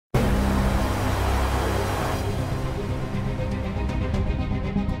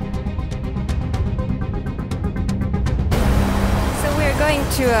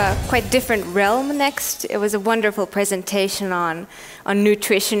to a quite different realm next. It was a wonderful presentation on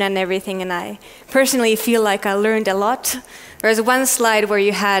nutrition and everything, and I personally feel like I learned a lot. There was one slide where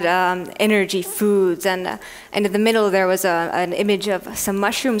you had energy foods, and in the middle there was an image of some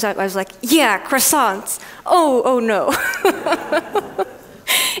mushrooms. I was like, yeah, croissants. Oh no.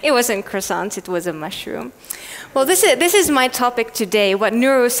 It wasn't croissants, it was a mushroom. Well, this is my topic today, what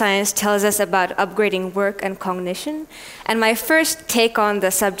neuroscience tells us about upgrading work and cognition. And my first take on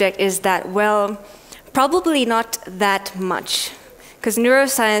the subject is that, well, probably not that much. Because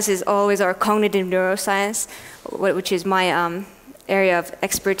neuroscience is always, or cognitive neuroscience, which is my area of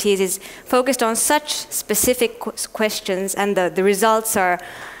expertise, is focused on such specific questions, and the results are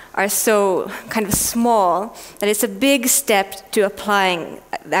so kind of small that it's a big step to applying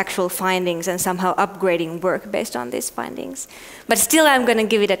the actual findings and somehow upgrading work based on these findings. But still, I'm going to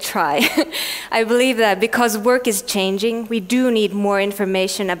give it a try. I believe that because work is changing, we do need more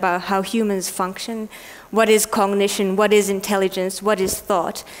information about how humans function, what is cognition, what is intelligence, what is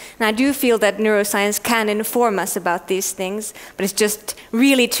thought. And I do feel that neuroscience can inform us about these things, but it's just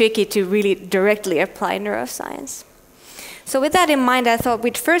really tricky to really directly apply neuroscience. So with that in mind, I thought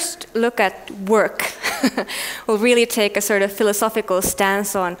we'd first look at work. We'll really take a sort of philosophical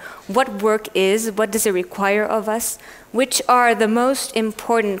stance on what work is, what does it require of us, which are the most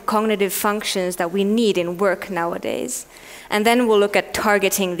important cognitive functions that we need in work nowadays. And then we'll look at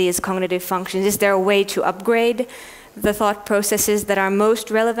targeting these cognitive functions. Is there a way to upgrade the thought processes that are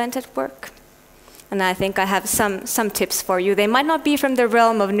most relevant at work? And I think I have some tips for you. They might not be from the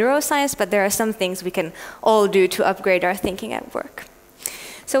realm of neuroscience, but there are some things we can all do to upgrade our thinking at work.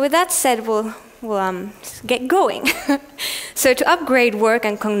 So with that said, we'll get going. So to upgrade work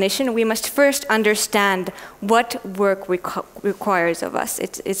and cognition, we must first understand what work requires of us.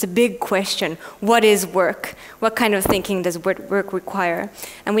 It's a big question. What is work? What kind of thinking does work require?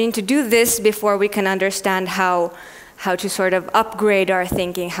 And we need to do this before we can understand how to sort of upgrade our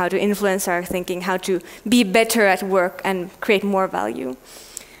thinking, how to influence our thinking, how to be better at work and create more value.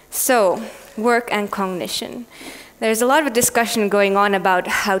 So, work and cognition. There's a lot of discussion going on about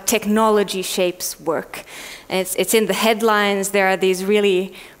how technology shapes work. And it's in the headlines. There are these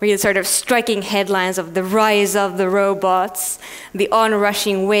really sort of striking headlines of the rise of the robots, the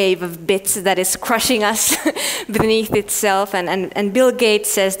onrushing wave of bits that is crushing us beneath itself. And Bill Gates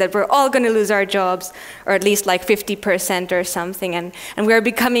says that we're all going to lose our jobs, or at least like 50% or something. And we're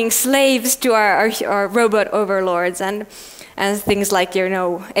becoming slaves to our robot overlords. And things like,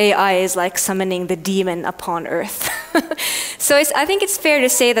 AI is like summoning the demon upon Earth. So I think it's fair to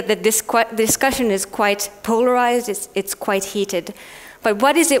say that the discussion is quite polarized, it's quite heated. But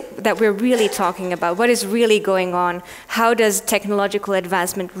what is it that we're really talking about? What is really going on? How does technological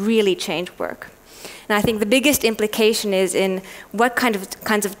advancement really change work? And I think the biggest implication is in what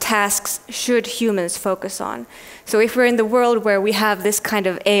kinds of tasks should humans focus on. So if we're in the world where we have this kind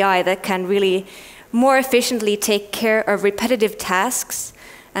of AI that can really more efficiently take care of repetitive tasks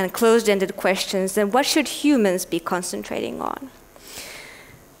and closed-ended questions, then what should humans be concentrating on?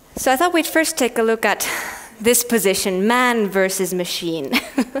 So I thought we'd first take a look at this position, man versus machine.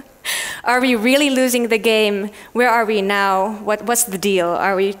 Are we really losing the game? Where are we now? What's the deal?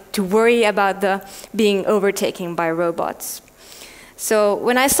 Are we to worry about being overtaken by robots? So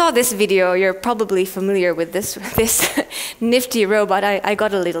when I saw this video, you're probably familiar with this nifty robot. I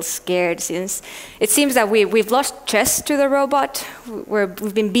got a little scared since it seems that we've lost chess to the robot.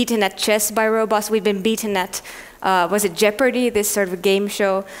 We've been beaten at chess by robots. We've been beaten at, was it Jeopardy, this sort of game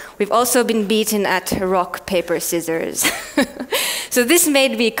show? We've also been beaten at rock, paper, scissors. So this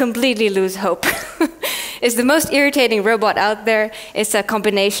made me completely lose hope. It's the most irritating robot out there. It's a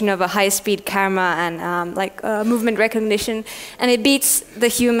combination of a high-speed camera and movement recognition, and it beats the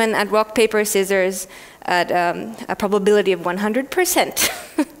human at rock, paper, scissors at a probability of 100%.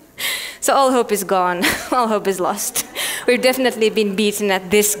 So all hope is gone. All hope is lost. We've definitely been beaten at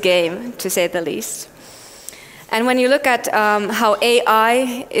this game, to say the least. And when you look at how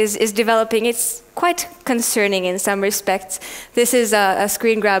AI is developing, it's quite concerning in some respects. This is a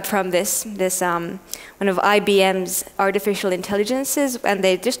screen grab from one of IBM's artificial intelligences, and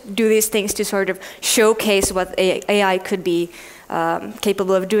they just do these things to sort of showcase what AI could be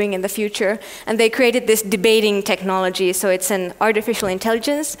capable of doing in the future. And they created this debating technology, so it's an artificial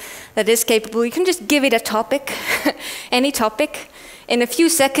intelligence that is capable. You can just give it a topic, any topic. In a few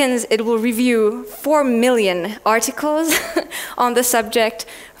seconds, it will review 4 million articles on the subject,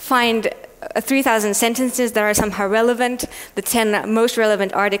 find 3,000 sentences that are somehow relevant, the 10 most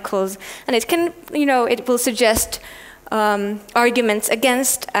relevant articles, and it can, it will suggest arguments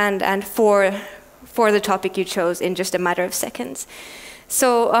against and for the topic you chose in just a matter of seconds.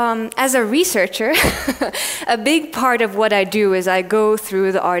 So as a researcher, a big part of what I do is I go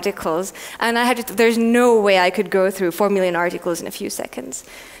through the articles, and there's no way I could go through 4 million articles in a few seconds.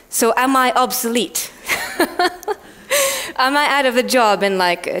 So am I obsolete? Am I out of a job in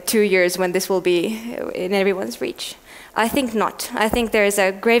like 2 years when this will be in everyone's reach? I think not. I think there is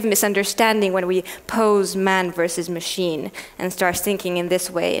a grave misunderstanding when we pose man versus machine and start thinking in this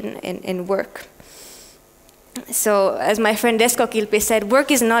way in work. So, as my friend Esko Kilpi said,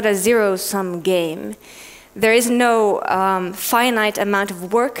 work is not a zero-sum game. There is no finite amount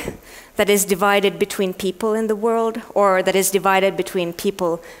of work that is divided between people in the world or that is divided between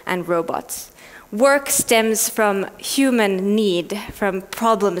people and robots. Work stems from human need, from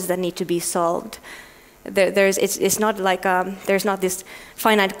problems that need to be solved. It's not like there's not this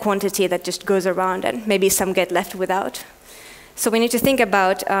finite quantity that just goes around and maybe some get left without. So we need to think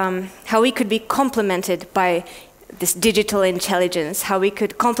about how we could be complemented by this digital intelligence, how we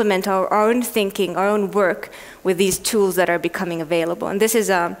could complement our own thinking, our own work with these tools that are becoming available. And this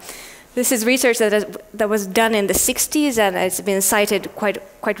is research that was done in the 60s, and it's been cited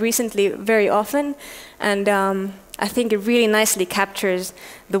quite recently very often. And I think it really nicely captures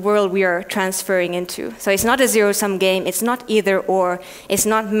the world we are transferring into. So it's not a zero-sum game, it's not either or, it's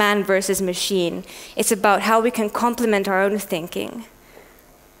not man versus machine. It's about how we can complement our own thinking.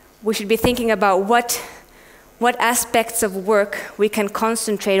 We should be thinking about what aspects of work we can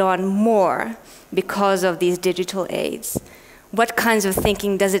concentrate on more because of these digital aids. What kinds of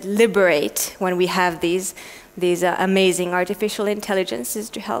thinking does it liberate when we have these amazing artificial intelligences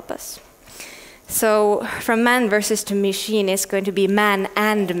to help us? So from man versus to machine, it's going to be man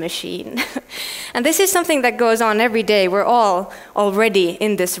and machine. And this is something that goes on every day. We're all already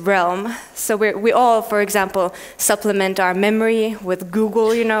in this realm. So we all, for example, supplement our memory with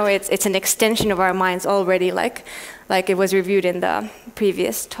Google. You know, it's an extension of our minds already, like it was reviewed in the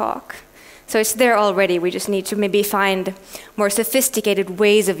previous talk. So it's there already. We just need to maybe find more sophisticated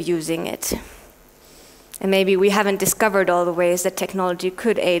ways of using it. And maybe we haven't discovered all the ways that technology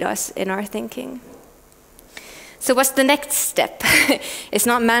could aid us in our thinking. So what's the next step? It's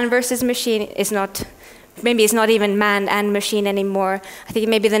not man versus machine. Maybe it's not even man and machine anymore. I think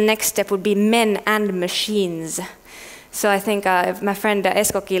maybe the next step would be men and machines. So I think my friend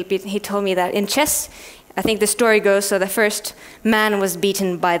Esko Kilpi, he told me that in chess, I think the story goes, so the first man was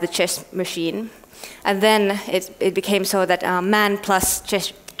beaten by the chess machine. And then it became so that man plus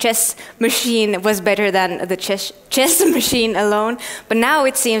chess machine was better than the chess machine alone. But now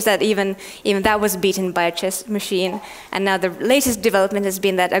it seems that even that was beaten by a chess machine. And now the latest development has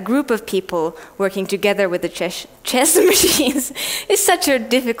been that a group of people working together with the chess machines is such a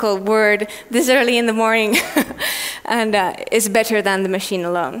difficult word this early in the morning and is better than the machine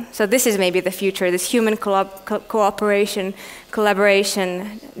alone. So this is maybe the future, this human cooperation,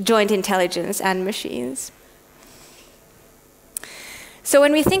 collaboration, joint intelligence and machines. So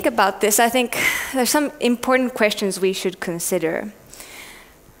when we think about this, I think there's some important questions we should consider.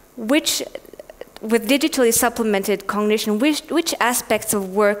 With digitally supplemented cognition, which aspects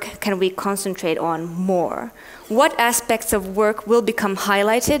of work can we concentrate on more? What aspects of work will become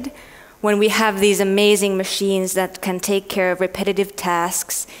highlighted when we have these amazing machines that can take care of repetitive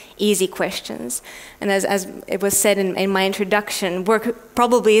tasks, easy questions? And as it was said in my introduction, work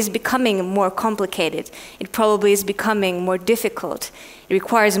probably is becoming more complicated. It probably is becoming more difficult. It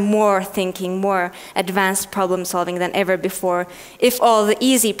requires more thinking, more advanced problem solving than ever before, if all the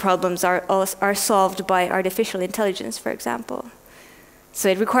easy problems are solved by artificial intelligence, for example. So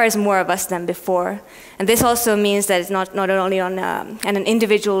it requires more of us than before. And this also means that it's not only on an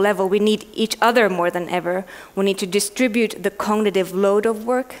individual level, we need each other more than ever. We need to distribute the cognitive load of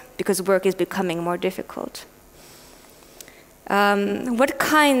work because work is becoming more difficult. What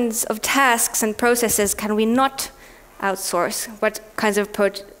kinds of tasks and processes can we not outsource? What kinds of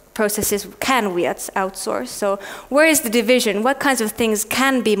processes can we outsource? So where is the division? What kinds of things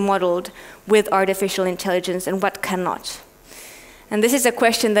can be modeled with artificial intelligence and what cannot? And this is a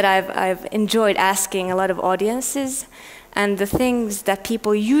question that I've enjoyed asking a lot of audiences. And the things that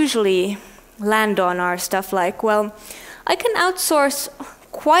people usually land on are stuff like, well, I can outsource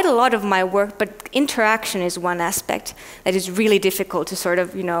quite a lot of my work, but interaction is one aspect that is really difficult to sort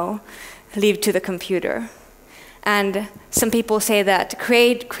of, leave to the computer. And some people say that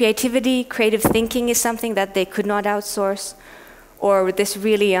creativity, creative thinking is something that they could not outsource. Or this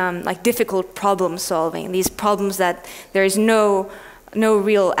really difficult problem solving, these problems that there is no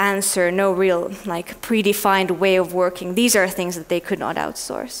real answer, no real predefined way of working. These are things that they could not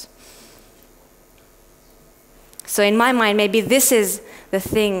outsource. So in my mind, maybe this is the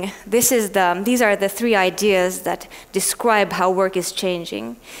thing, these are the three ideas that describe how work is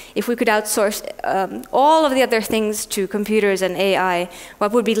changing. If we could outsource all of the other things to computers and AI,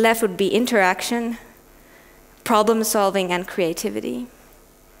 what would be left would be interaction, problem solving, and creativity.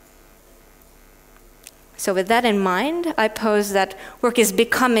 So with that in mind, I pose that work is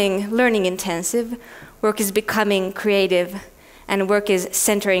becoming learning intensive, work is becoming creative, and work is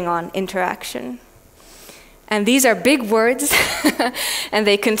centering on interaction. And these are big words, and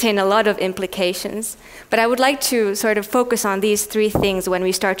they contain a lot of implications. But I would like to sort of focus on these three things when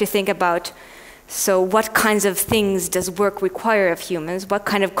we start to think about, so what kinds of things does work require of humans? What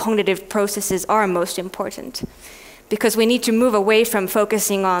kind of cognitive processes are most important? Because we need to move away from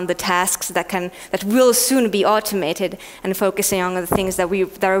focusing on the tasks that will soon be automated and focusing on the things that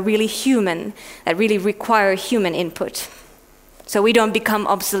are really human, that really require human input. So we don't become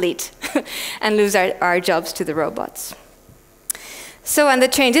obsolete and lose our jobs to the robots. So, and the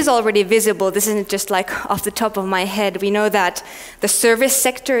change is already visible. This isn't just like off the top of my head. We know that the service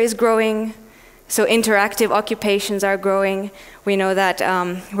sector is growing, so interactive occupations are growing. We know that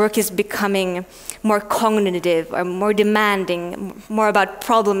work is becoming more cognitive, or more demanding, more about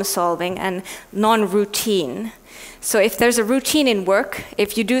problem solving and non-routine. So if there's a routine in work,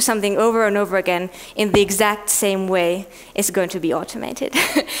 if you do something over and over again in the exact same way, it's going to be automated.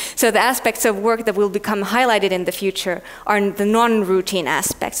 So the aspects of work that will become highlighted in the future are the non-routine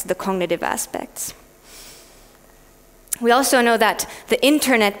aspects, the cognitive aspects. We also know that the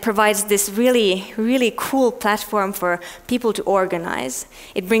internet provides this really, really cool platform for people to organize.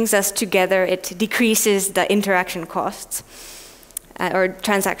 It brings us together, it decreases the interaction costs. Or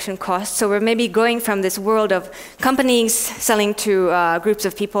transaction costs. So we're maybe going from this world of companies selling to groups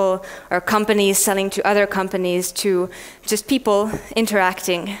of people, or companies selling to other companies, to just people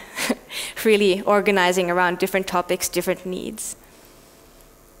interacting, really organizing around different topics, different needs.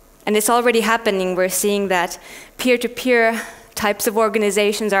 And it's already happening. We're seeing that peer-to-peer types of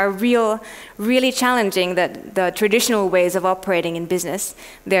organizations are really challenging the traditional ways of operating in business.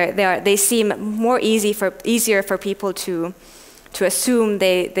 They seem more easier for people to assume.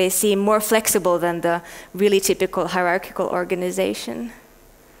 They seem more flexible than the really typical hierarchical organization.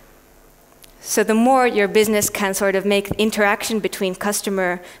 So the more your business can sort of make interaction between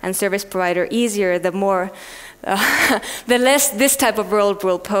customer and service provider easier, the less this type of world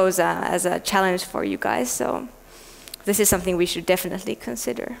will pose as a challenge for you guys. So this is something we should definitely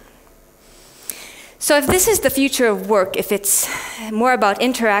consider. So if this is the future of work, if it's more about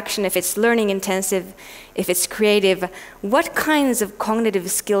interaction, if it's learning intensive, if it's creative, what kinds of cognitive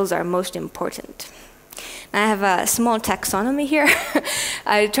skills are most important? I have a small taxonomy here.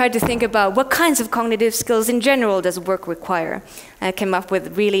 I tried to think about what kinds of cognitive skills in general does work require. I came up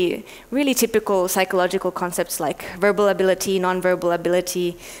with really typical psychological concepts like verbal ability, non-verbal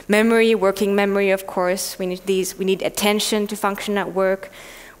ability, memory, working memory, of course. We need these. We need attention to function at work.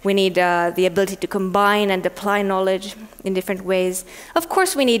 We need the ability to combine and apply knowledge in different ways. Of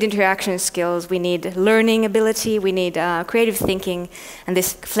course, we need interaction skills. We need learning ability. We need creative thinking and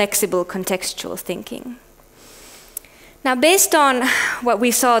this flexible contextual thinking. Now, based on what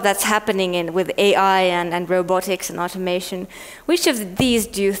we saw that's happening with AI and robotics and automation, which of these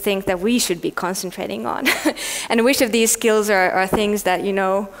do you think that we should be concentrating on? And which of these skills are things that,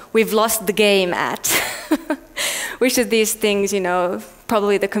 we've lost the game at? Which of these things,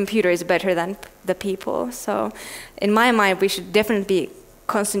 probably the computer is better than the people. So in my mind, we should definitely be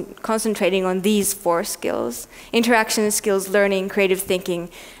concentrating on these 4 skills: interaction skills, learning, creative thinking,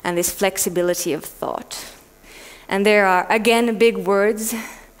 and this flexibility of thought. And there are, again, big words.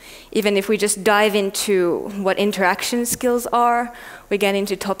 Even if we just dive into what interaction skills are, we get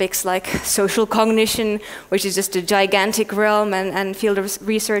into topics like social cognition, which is just a gigantic realm and field of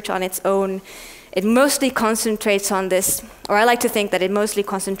research on its own. It mostly concentrates on this, or I like to think that it mostly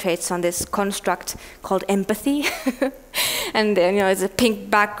concentrates on this construct called empathy. And it's a pink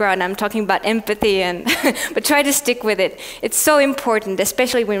background, I'm talking about empathy, but try to stick with it. It's so important,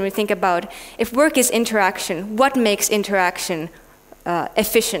 especially when we think about if work is interaction, what makes interaction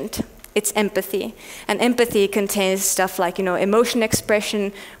efficient? It's empathy. And empathy contains stuff like, emotion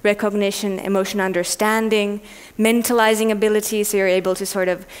expression, recognition, emotion understanding, mentalizing ability, so you're able to sort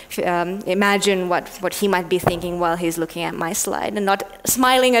of imagine what he might be thinking while he's looking at my slide and not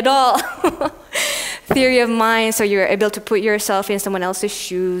smiling at all. Theory of mind, so you're able to put yourself in someone else's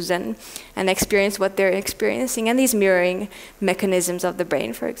shoes and experience what they're experiencing, and these mirroring mechanisms of the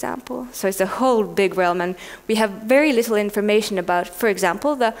brain, for example. So it's a whole big realm, and we have very little information about, for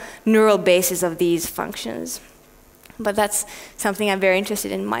example, the neural basis of these functions. but that's something I'm very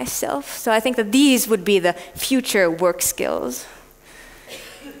interested in myself. So I think that these would be the future work skills.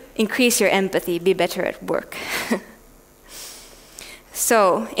 Increase your empathy, be better at work.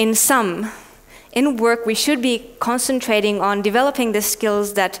 So, in sum, in work we should be concentrating on developing the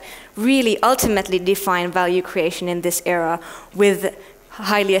skills that really ultimately define value creation in this era with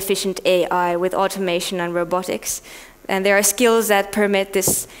highly efficient AI, with automation and robotics. And there are skills that permit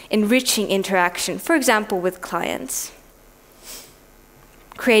this enriching interaction, for example, with clients.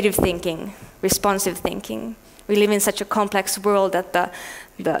 Creative thinking, responsive thinking. We live in such a complex world that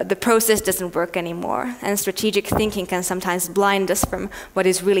the process doesn't work anymore, and strategic thinking can sometimes blind us from what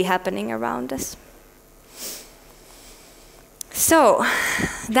is really happening around us. So,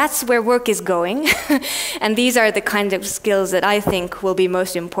 that's where work is going, and these are the kind of skills that I think will be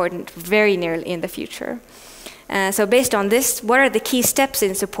most important very nearly in the future. So based on this, what are the key steps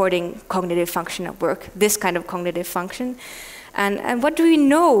in supporting cognitive function at work, this kind of cognitive function? And what do we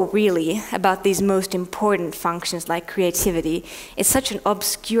know, really, about these most important functions like creativity? It's such an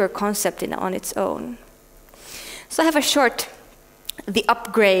obscure concept on its own. So I have a short, the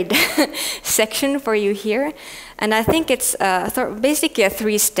upgrade section for you here. And I think it's basically a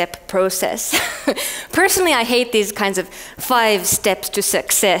 3-step process. Personally, I hate these kinds of 5 steps to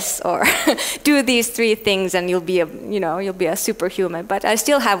success, or do these 3 things and you'll be a superhuman. But I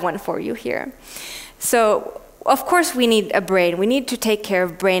still have one for you here. So, of course, we need a brain. We need to take care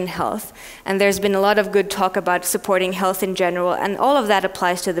of brain health. And there's been a lot of good talk about supporting health in general, and all of that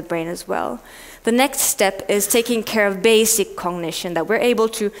applies to the brain as well. The next step is taking care of basic cognition, that we're able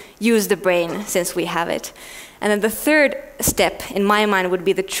to use the brain since we have it. And then the third step, in my mind, would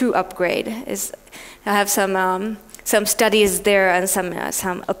be the true upgrade. I have some studies there and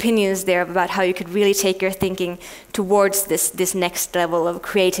some opinions there about how you could really take your thinking towards this next level of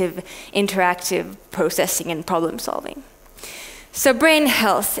creative, interactive processing and problem solving. So brain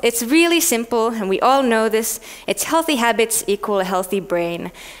health, it's really simple, and we all know this. It's healthy habits equal a healthy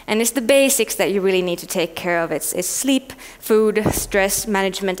brain. And it's the basics that you really need to take care of. It's sleep, food, stress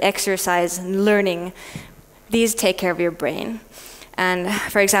management, exercise, and learning. These take care of your brain. And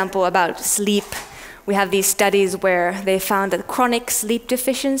for example, about sleep, we have these studies where they found that chronic sleep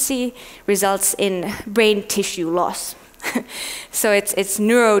deficiency results in brain tissue loss. So it's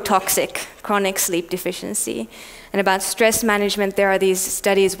neurotoxic, chronic sleep deficiency. And about stress management, there are these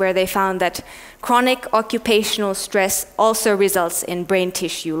studies where they found that chronic occupational stress also results in brain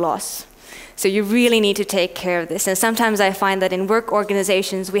tissue loss. So you really need to take care of this. And sometimes I find that in work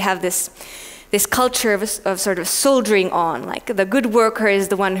organizations, we have this culture of sort of soldiering on. Like the good worker is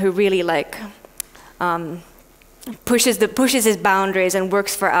the one who really pushes his boundaries and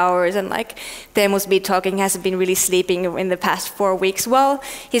works for hours, and like Teemu's been talking, hasn't been really sleeping in the past 4 weeks. Well,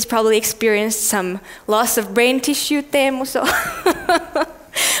 he's probably experienced some loss of brain tissue, Teemu, so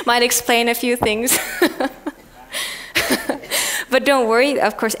might explain a few things. But don't worry,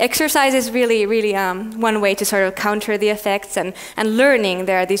 of course, exercise is really one way to sort of counter the effects, and learning.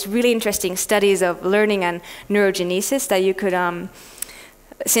 There are these really interesting studies of learning and neurogenesis that you could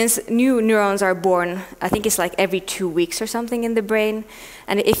since new neurons are born, I think it's like every 2 weeks or something in the brain,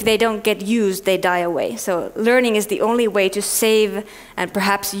 and if they don't get used, they die away. So learning is the only way to save and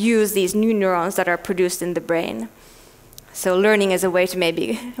perhaps use these new neurons that are produced in the brain. So learning is a way to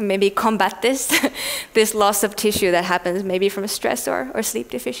maybe combat this loss of tissue that happens maybe from stress or sleep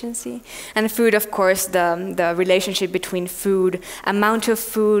deficiency. And food, of course, the relationship between food, amount of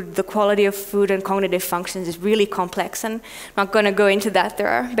food, the quality of food and cognitive functions is really complex, and I'm not going to go into that. There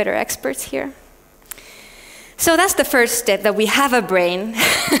are better experts here. So that's the first step, that we have a brain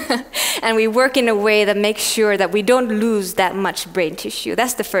and we work in a way that makes sure that we don't lose that much brain tissue.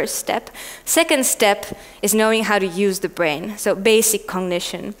 That's the first step. Second step is knowing how to use the brain, so basic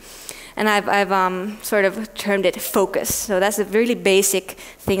cognition. And I've sort of termed it focus. So that's a really basic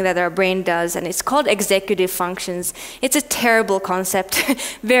thing that our brain does, and it's called executive functions. It's a terrible concept,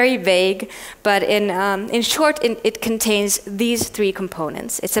 very vague, but in short, it contains these 3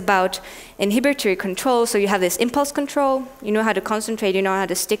 components. It's about inhibitory control, so you have this impulse control, you know how to concentrate, you know how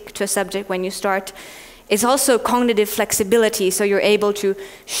to stick to a subject when you start. It's also cognitive flexibility, so you're able to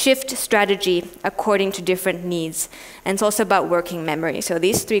shift strategy according to different needs. And it's also about working memory, so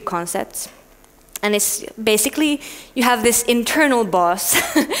these 3 concepts. And it's basically, you have this internal boss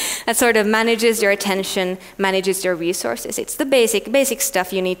that sort of manages your attention, manages your resources. It's the basic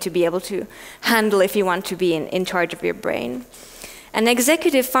stuff you need to be able to handle if you want to be in charge of your brain. And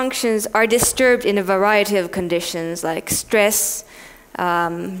executive functions are disturbed in a variety of conditions like stress,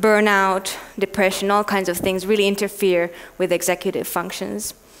 burnout, depression, all kinds of things really interfere with executive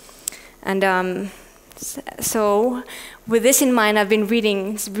functions. And So with this in mind, I've been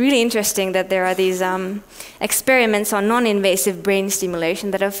reading, it's really interesting that there are these experiments on non-invasive brain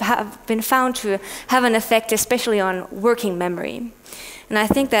stimulation that have been found to have an effect, especially on working memory. And I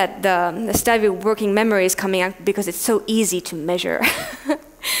think that the study of working memory is coming out because it's so easy to measure.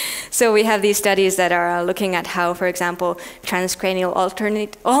 So we have these studies that are looking at how, for example, transcranial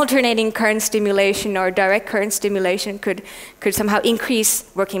alternating current stimulation or direct current stimulation could somehow increase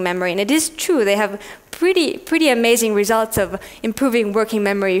working memory. And it is true, they have pretty amazing results of improving working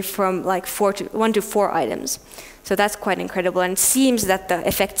memory from like 1 to 4 items. So that's quite incredible, and it seems that the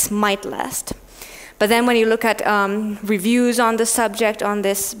effects might last. But then when you look at reviews on the subject, on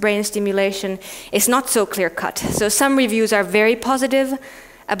this brain stimulation, it's not so clear-cut. So some reviews are very positive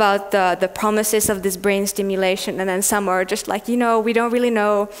about the promises of this brain stimulation, and then some are just like, you know, we don't really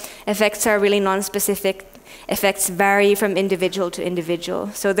know. Effects are really non-specific. Effects vary from individual to individual.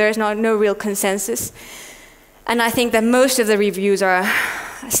 So there's no real consensus. And I think that most of the reviews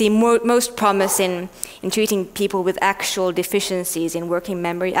see most promise in treating people with actual deficiencies in working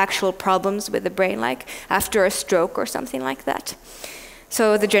memory, actual problems with the brain, like after a stroke or something like that.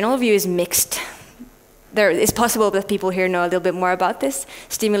 So the general view is mixed. It's possible that people here know a little bit more about this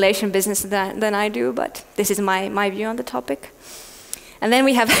stimulation business than I do, but this is my view on the topic. And then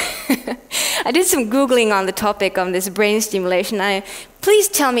we have, I did some Googling on the topic of this brain stimulation. Please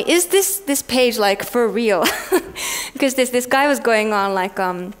tell me, is this page like for real? Because this guy was going on like,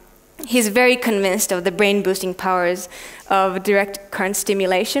 he's very convinced of the brain boosting powers of direct current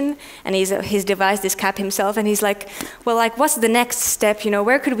stimulation, and he's devised this cap himself, and he's like, well, like, what's the next step? You know,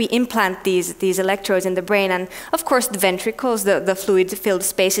 where could we implant these electrodes in the brain? And of course, the ventricles, the fluid-filled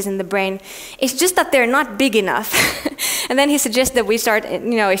spaces in the brain. It's just that they're not big enough. And then he suggests that we start,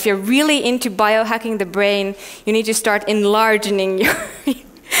 you know, if you're really into biohacking the brain, you need to start enlarging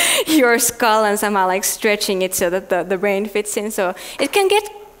your skull and somehow like stretching it so that the brain fits in. So it can get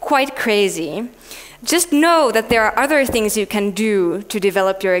quite crazy. Just know that there are other things you can do to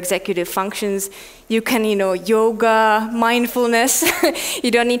develop your executive functions. You can, you know, yoga, mindfulness. You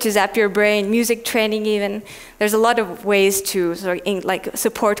don't need to zap your brain, music training even. There's a lot of ways to sort of like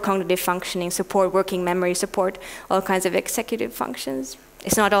support cognitive functioning, support working memory, support all kinds of executive functions.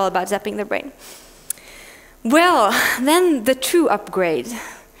 It's not all about zapping the brain. Well, then the true upgrade.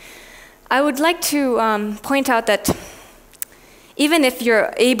 I would like to point out that even if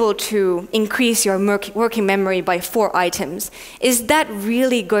you're able to increase your working memory by 4 items, is that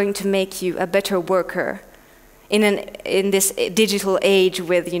really going to make you a better worker in this digital age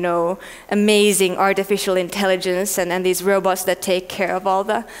with, you know, amazing artificial intelligence and these robots that take care of all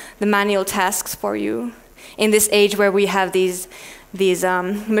the manual tasks for you? In this age where we have these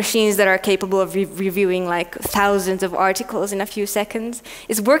machines that are capable of reviewing like thousands of articles in a few seconds,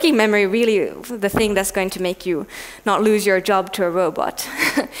 is working memory really the thing that's going to make you not lose your job to a robot?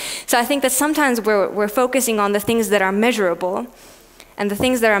 So I think that sometimes we're focusing on the things that are measurable, and the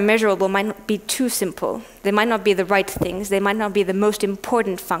things that are measurable might not be too simple. They might not be the right things. They might not be the most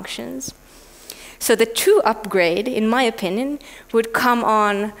important functions. So the true upgrade, in my opinion, would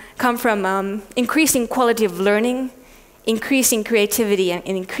come from increasing quality of learning, increasing creativity, and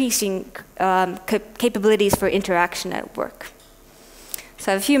increasing capabilities for interaction at work.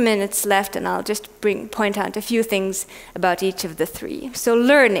 So I have a few minutes left, and I'll just point out a few things about each of the 3. So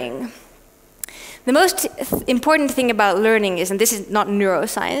learning. The most important thing about learning is, and this is not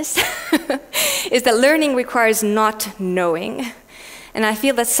neuroscience, is that learning requires not knowing. And I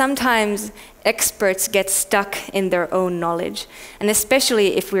feel that sometimes experts get stuck in their own knowledge. And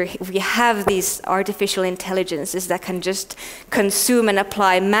especially if we have these artificial intelligences that can just consume and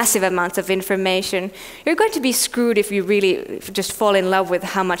apply massive amounts of information, you're going to be screwed if you really just fall in love with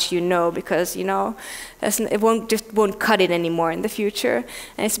how much you know, because, you know, it won't cut it anymore in the future.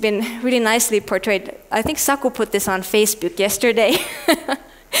 And it's been really nicely portrayed. I think Saku put this on Facebook yesterday.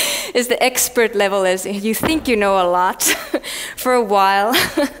 Is the expert level as you think you know a lot for a while.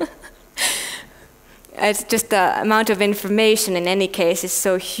 It's just the amount of information in any case is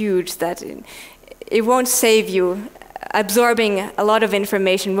so huge that it won't save you. Absorbing a lot of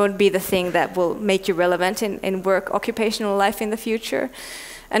information won't be the thing that will make you relevant in work, occupational life in the future.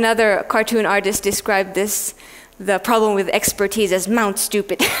 Another cartoon artist described the problem with expertise as Mount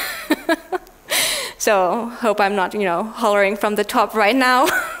Stupid. So hope I'm not, you know, hollering from the top right now,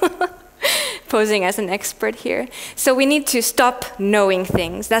 posing as an expert here. So we need to stop knowing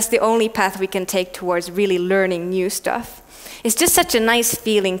things. That's the only path we can take towards really learning new stuff. It's just such a nice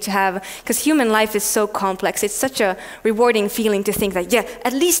feeling to have, because human life is so complex. It's such a rewarding feeling to think that, yeah,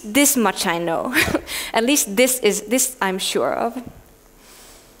 at least this much I know. At least this I'm sure of.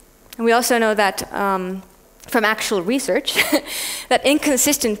 And we also know that from actual research that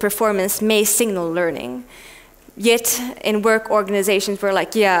inconsistent performance may signal learning. Yet in work organizations, we're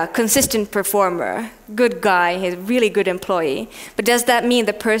like, yeah, consistent performer, good guy, he's a really good employee. But does that mean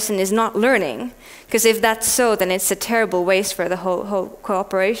the person is not learning? Because if that's so, then it's a terrible waste for the whole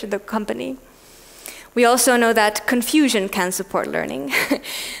cooperation, the company. We also know that confusion can support learning.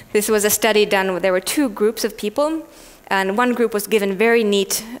 This was a study done where there were 2 groups of people, and one group was given very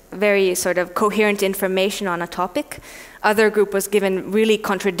neat, very sort of coherent information on a topic. Other group was given really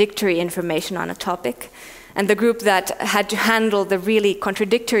contradictory information on a topic. And the group that had to handle the really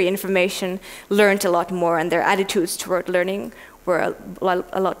contradictory information learned a lot more, and their attitudes toward learning were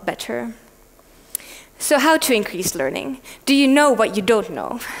a lot better. So how to increase learning? Do you know what you don't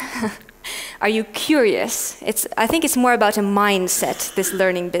know? Are you curious? I think it's more about a mindset, this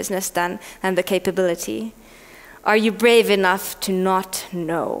learning business, than the capability. Are you brave enough to not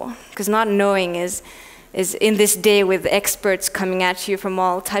know? Because not knowing is in this day with experts coming at you from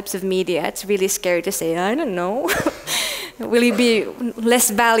all types of media, it's really scary to say, I don't know. Will you be less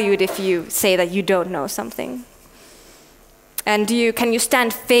valued if you say that you don't know something? And can you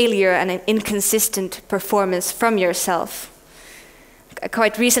stand failure and an inconsistent performance from yourself? I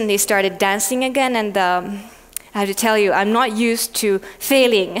quite recently started dancing again, and I have to tell you, I'm not used to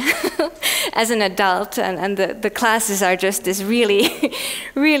failing as an adult, and the classes are just this really,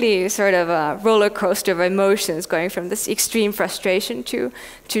 really sort of a roller coaster of emotions, going from this extreme frustration to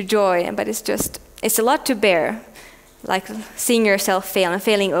joy. But it's a lot to bear, like seeing yourself fail and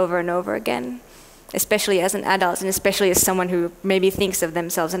failing over and over again, especially as an adult and especially as someone who maybe thinks of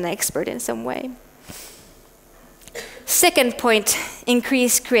themselves as an expert in some way. Second point,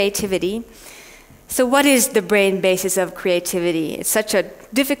 increase creativity. So what is the brain basis of creativity? It's such a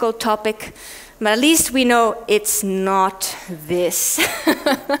difficult topic, but at least we know it's not this.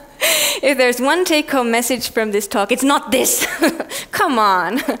 If there's one take-home message from this talk, it's not this. Come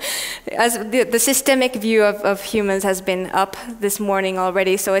on. As the systemic view of humans has been up this morning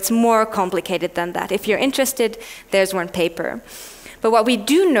already, so it's more complicated than that. If you're interested, there's one paper. But what we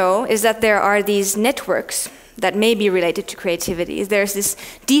do know is that there are these networks that may be related to creativity. There's this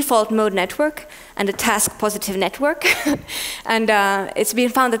default mode network and a task positive network. And it's been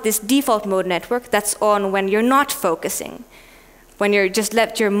found that this default mode network, that's on when you're not focusing, when you're just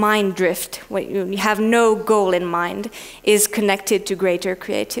let your mind drift, when you have no goal in mind, is connected to greater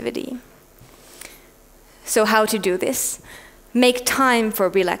creativity. So how to do this? Make time for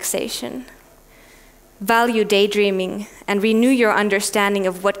relaxation. Value daydreaming and renew your understanding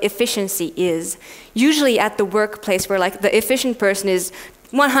of what efficiency is. Usually at the workplace where like the efficient person is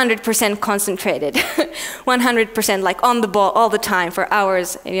 100% concentrated, 100% like on the ball all the time for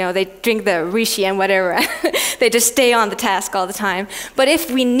hours. You know, they drink the rishi and whatever. They just stay on the task all the time. But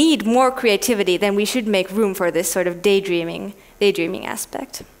if we need more creativity, then we should make room for this sort of daydreaming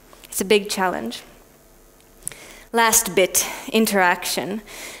aspect. It's a big challenge. Last bit, interaction.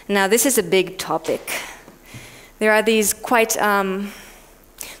 Now this is a big topic. There are these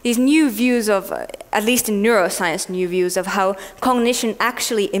these new views of, at least in neuroscience, new views of how cognition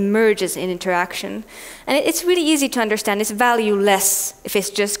actually emerges in interaction. And it's really easy to understand. It's valueless if it's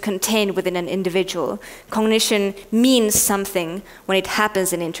just contained within an individual. Cognition means something when it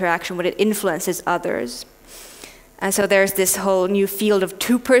happens in interaction, when it influences others. And so there's this whole new field of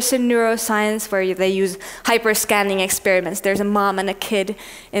two-person neuroscience where they use hyperscanning experiments. There's a mom and a kid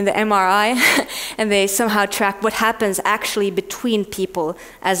in the MRI, and they somehow track what happens actually between people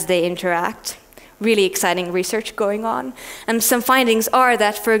as they interact. Really exciting research going on. And some findings are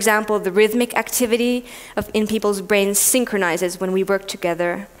that, for example, the rhythmic activity in people's brains synchronizes when we work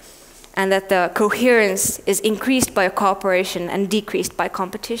together, and that the coherence is increased by cooperation and decreased by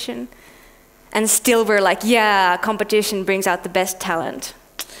competition. And still we're like, yeah, competition brings out the best talent.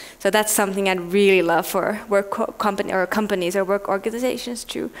 So that's something I'd really love for companies or work organizations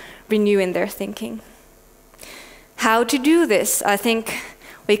to renew in their thinking. How to do this? I think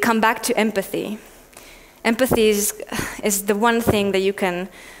we come back to empathy. Empathy is the one thing that you can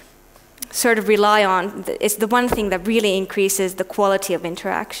sort of rely on. It's the one thing that really increases the quality of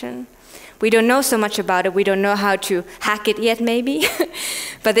interaction. We don't know so much about it. We don't know how to hack it yet, maybe.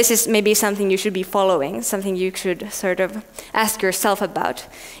 But this is maybe something you should be following, something you should sort of ask yourself about.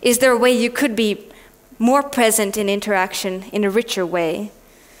 Is there a way you could be more present in interaction in a richer way?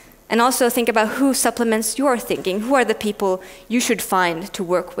 And also think about who supplements your thinking. Who are the people you should find to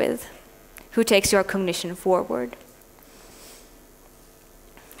work with? Who takes your cognition forward?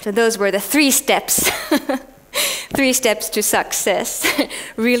 So those were the 3 steps. 3 steps to success.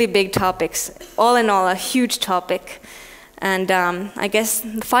 Really big topics. All in all, a huge topic. And I guess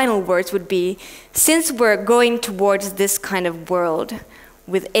the final words would be, since we're going towards this kind of world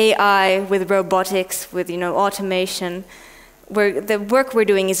with AI, with robotics, with automation, the work we're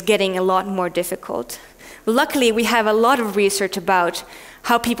doing is getting a lot more difficult. Luckily, we have a lot of research about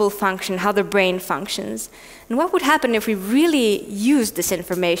how people function, how the brain functions. And what would happen if we really used this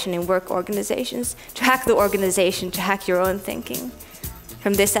information in work organizations to hack the organization, to hack your own thinking?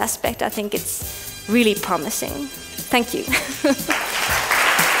 From this aspect, I think it's really promising. Thank you.